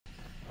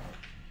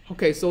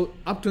Okay, so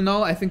up to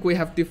now, I think we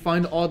have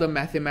defined all the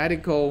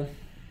mathematical.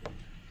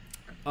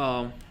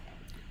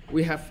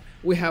 We have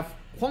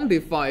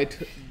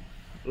quantified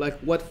like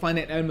what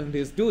finite element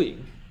is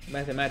doing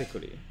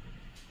mathematically,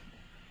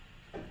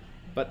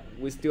 but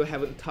we still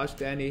haven't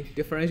touched any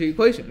differential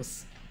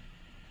equations,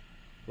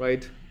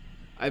 right?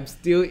 I'm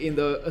still in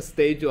the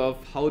stage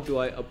of how do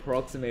I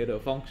approximate a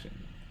function.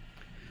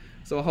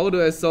 So how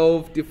do I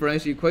solve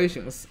differential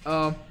equations?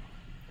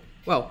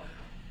 Well,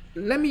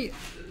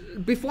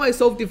 before I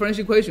solve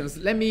differential equations,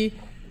 let me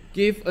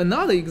give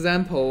another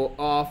example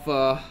of,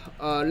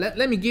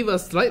 let me give a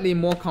slightly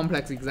more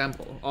complex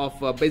example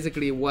of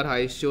basically what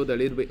I showed a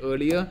little bit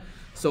earlier.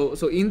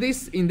 So in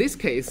this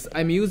case,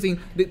 I'm using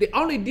the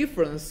only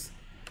difference,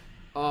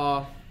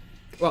 well,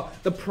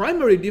 the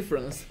primary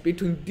difference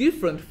between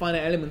different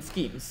finite element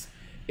schemes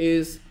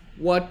is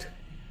what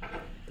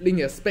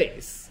linear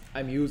space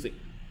I'm using,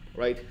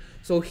 right?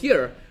 So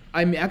here,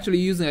 I'm actually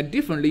using a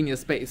different linear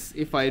space.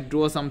 If I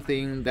draw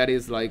something that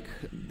is like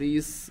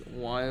this,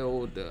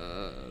 while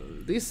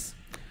this,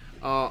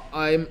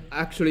 I'm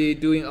actually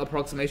doing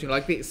approximation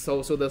like this.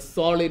 So the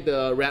solid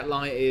red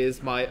line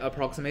is my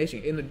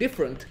approximation in a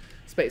different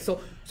space.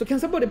 So can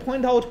somebody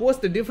point out what's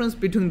the difference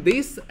between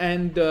this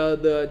and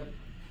the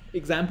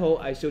example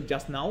I showed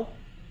just now?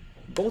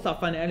 Both are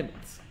finite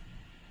elements.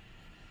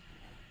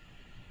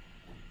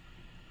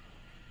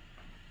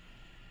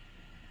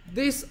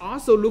 This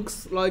also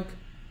looks like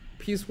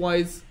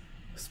piecewise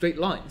straight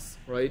lines,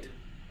 right?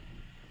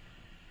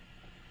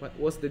 But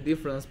what's the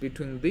difference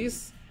between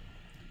this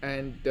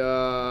and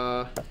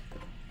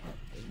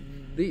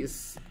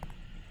this?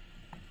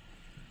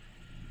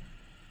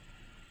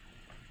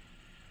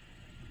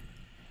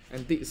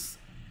 And this?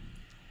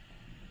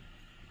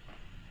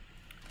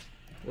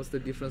 What's the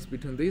difference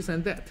between this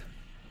and that?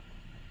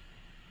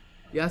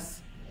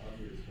 Yes?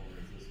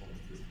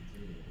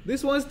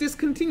 This one is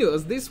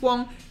discontinuous. This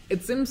one,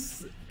 it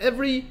seems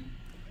every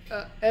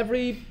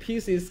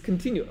piece is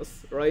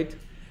continuous, right?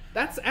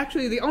 That's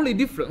actually the only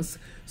difference.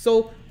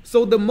 So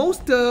the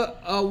most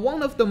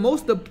one of the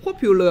most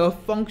popular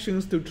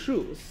functions to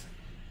choose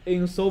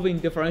in solving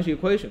differential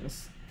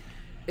equations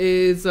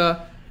is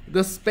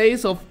the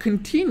space of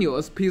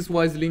continuous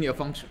piecewise linear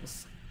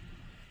functions.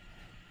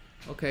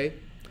 Okay,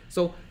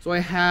 so I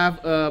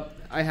have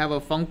a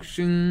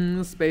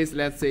function space,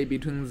 let's say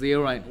between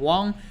 0 and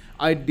 1.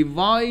 I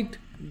divide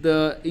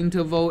the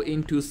interval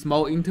into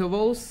small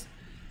intervals,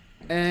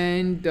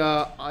 and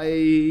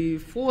I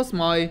force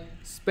my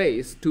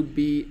space to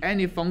be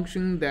any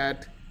function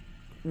that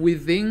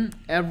within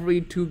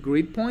every 2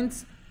 grid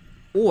points,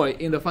 or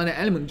in the finite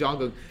element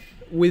jargon,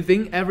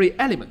 within every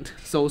element.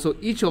 So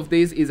each of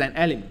these is an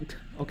element.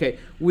 Okay,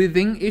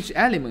 within each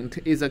element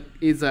is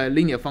a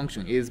linear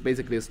function, is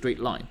basically a straight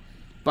line.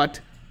 But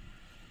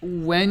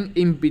when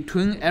in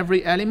between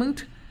every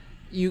element,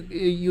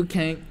 you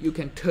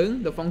can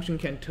turn, the function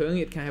can turn,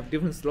 it can have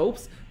different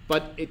slopes,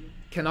 but it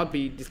cannot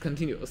be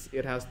discontinuous.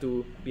 It has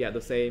to be at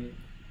the same,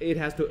 it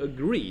has to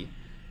agree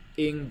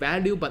in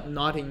value but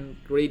not in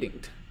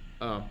gradient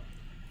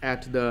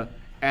at the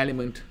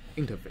element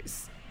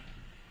interface.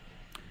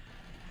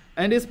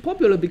 And it's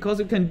popular because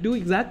you can do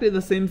exactly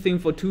the same thing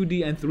for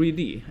 2D and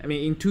 3D. I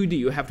mean, in 2D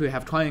you have to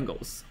have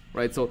triangles,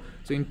 right? So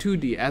in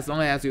 2D, as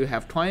long as you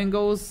have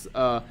triangles,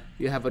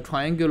 you have a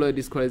triangular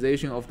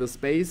discretization of the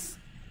space.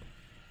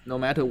 No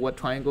matter what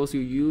triangles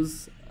you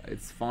use,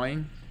 it's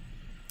fine.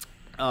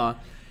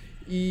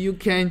 You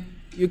can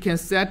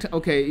set,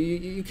 okay,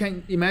 you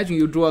can imagine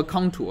you draw a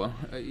contour.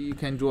 You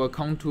can draw a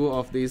contour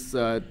of this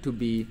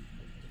to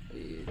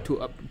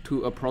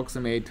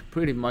approximate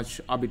pretty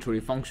much arbitrary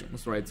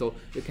functions, right? So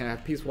you can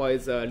have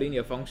piecewise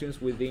linear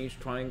functions within each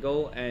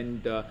triangle,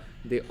 and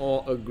they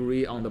all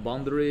agree on the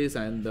boundaries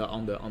and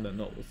on the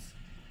nodes.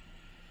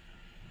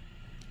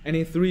 And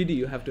in 3D,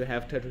 you have to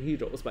have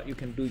tetrahedrals, but you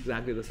can do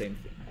exactly the same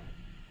thing.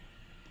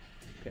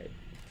 Okay.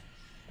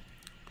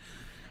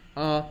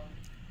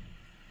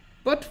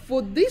 But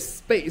for this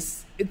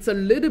space, it's a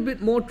little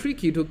bit more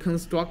tricky to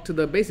construct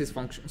the basis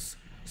functions.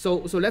 So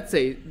let's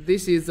say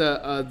this is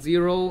a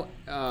 0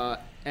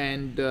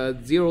 and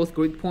 0th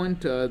grid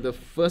point, the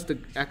first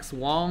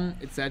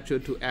x1, etc.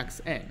 to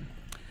xn.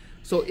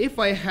 So if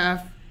I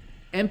have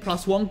n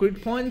plus 1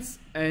 grid points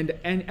and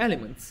n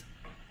elements,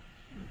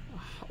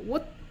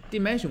 what's the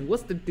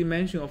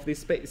dimension of this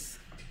space?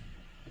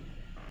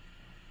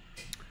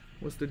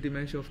 What's the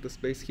dimension of the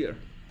space here?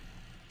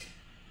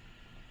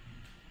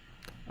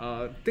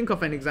 Think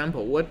of an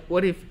example.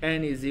 What if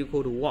n is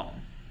equal to 1?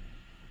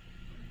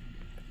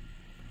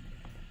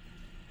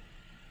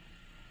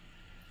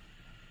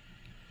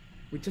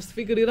 We just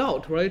figured it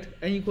out, right?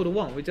 N equal to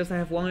 1. We just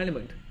have one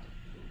element.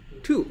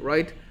 2,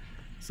 right?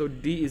 So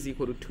D is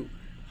equal to 2.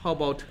 How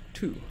about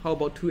 2? How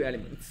about 2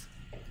 elements?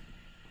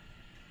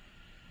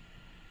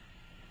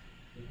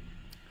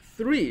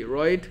 3,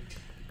 right?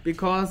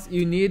 Because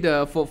you need,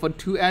 for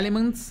 2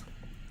 elements,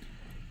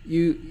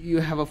 you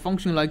have a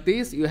function like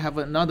this, you have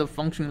another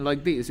function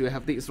like this, you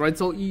have this, right?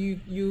 So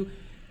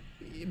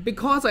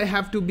because I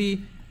have to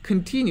be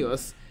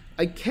continuous,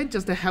 I can't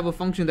just have a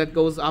function that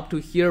goes up to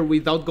here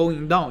without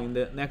going down in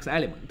the next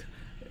element.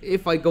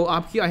 If I go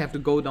up here, I have to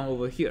go down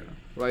over here,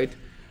 right?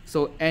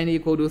 So n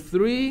equal to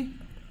 3.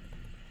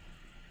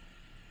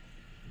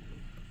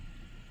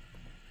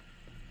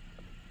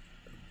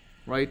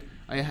 Right?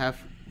 I have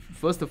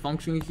first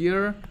function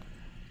here,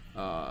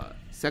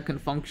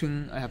 second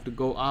function I have to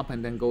go up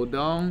and then go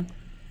down,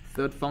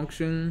 third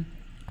function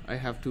I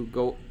have to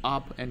go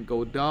up and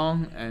go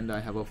down, and I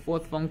have a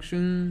fourth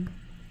function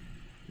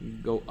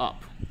go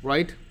up,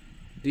 right?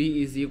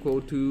 D is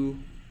equal to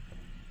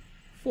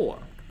 4.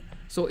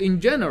 So in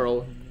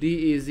general,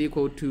 D is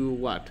equal to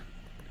what?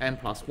 N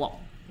plus 1,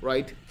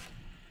 right?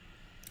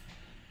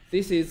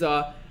 This is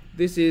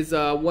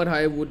what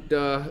I would.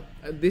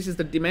 This is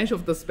the dimension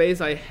of the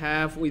space I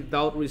have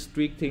without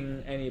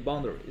restricting any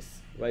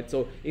boundaries, right?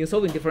 So in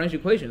solving differential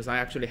equations, I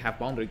actually have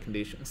boundary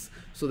conditions.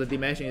 So the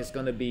dimension is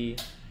going to be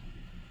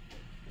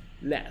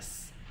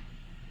less,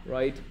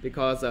 right?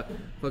 Because,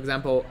 for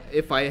example,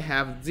 if I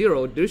have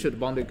 0 Dirichlet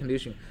boundary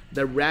condition,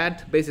 the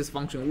red basis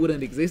function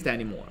wouldn't exist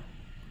anymore.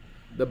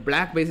 The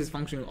black basis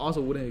function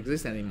also wouldn't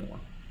exist anymore,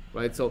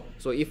 right? So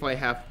if I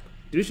have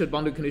Dirichlet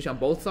boundary condition on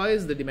both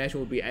sides, the dimension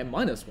would be n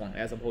minus 1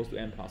 as opposed to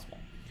n plus 1.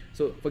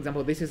 So, for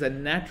example, this is a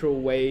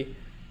natural way.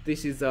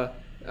 This is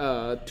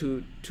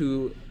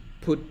to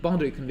put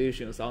boundary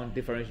conditions on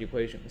differential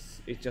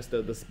equations. It's just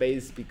the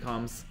space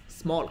becomes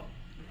smaller,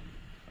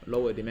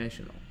 lower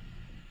dimensional.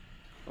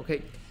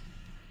 Okay.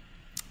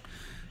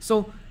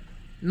 So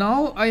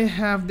now I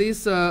have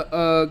this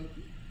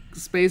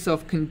space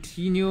of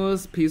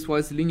continuous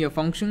piecewise linear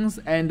functions,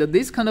 and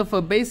this kind of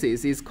a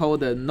basis is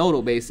called a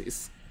nodal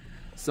basis.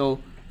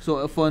 So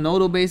for a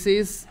nodal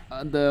basis,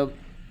 the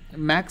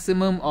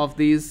maximum of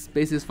these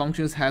basis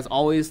functions has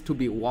always to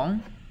be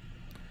 1,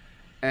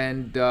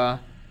 and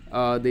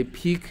they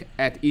peak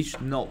at each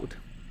node.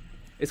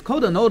 It's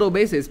called a nodal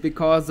basis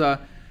because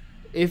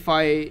if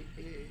I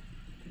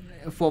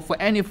for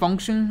any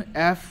function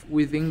f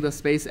within the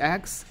space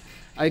X,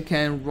 I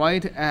can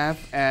write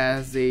f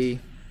as a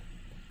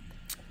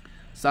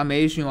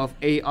summation of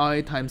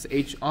ai times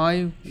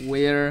hi,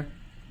 where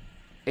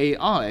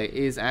ai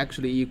is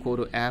actually equal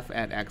to f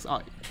at xi.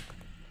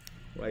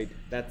 Right?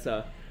 That's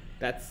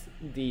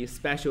the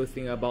special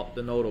thing about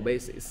the nodal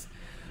basis.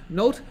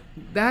 Note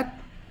that.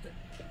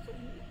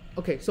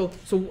 Okay, so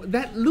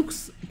that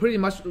looks pretty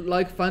much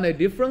like finite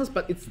difference,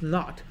 but it's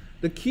not.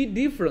 The key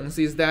difference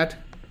is that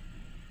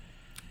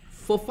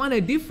for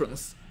finite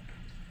difference,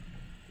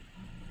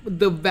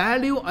 the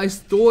value I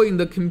store in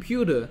the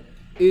computer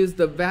is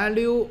the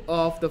value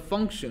of the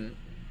function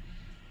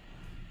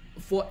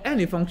for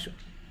any function.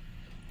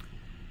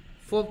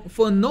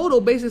 For nodal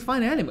basis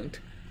finite element,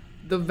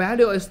 the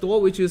value I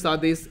store, which is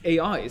these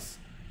AIs,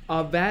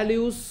 are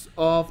values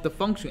of the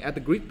function at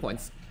the grid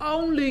points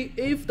only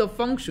if the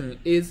function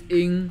is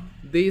in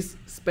this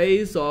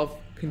space of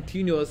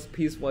continuous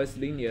piecewise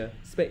linear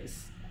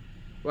space,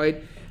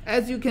 right?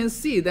 As you can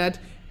see that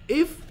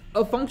if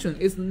a function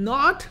is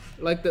not,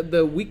 like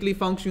the weakly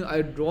function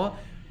I draw,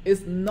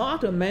 is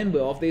not a member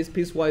of these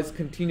piecewise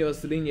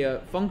continuous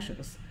linear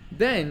functions,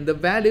 then the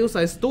values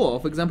I store,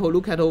 for example,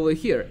 look at over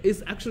here,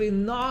 is actually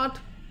not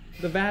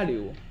the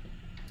value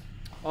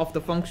of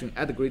the function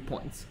at the grid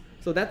points.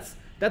 So that's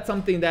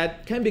something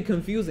that can be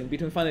confusing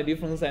between finite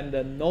difference and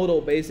the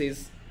nodal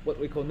basis, what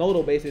we call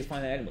nodal basis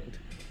finite element,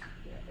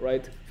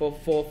 right?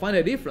 For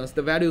finite difference,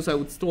 the values I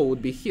would store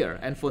would be here,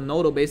 and for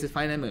nodal basis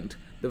finite element,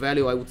 the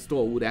value I would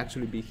store would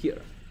actually be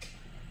here.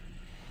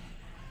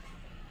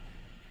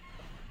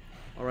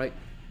 All right,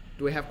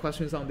 do we have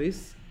questions on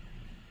this?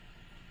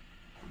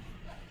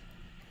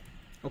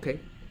 Okay.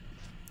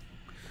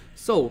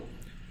 So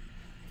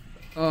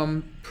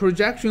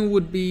projection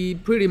would be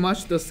pretty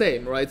much the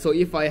same, right? So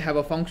if I have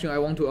a function I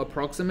want to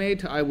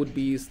approximate, I would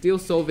be still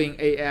solving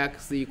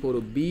ax equal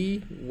to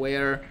b,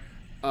 where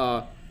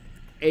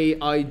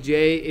aij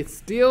is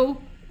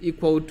still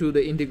equal to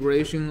the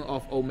integration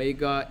of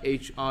omega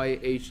hi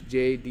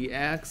hj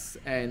dx,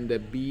 and the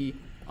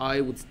bi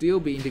would still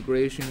be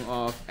integration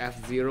of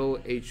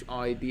f0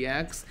 hi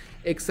dx,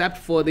 except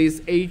for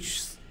these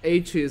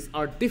h's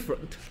are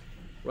different,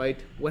 right?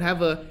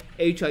 Whatever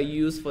h I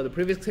used for the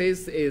previous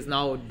case is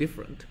now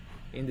different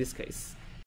in this case.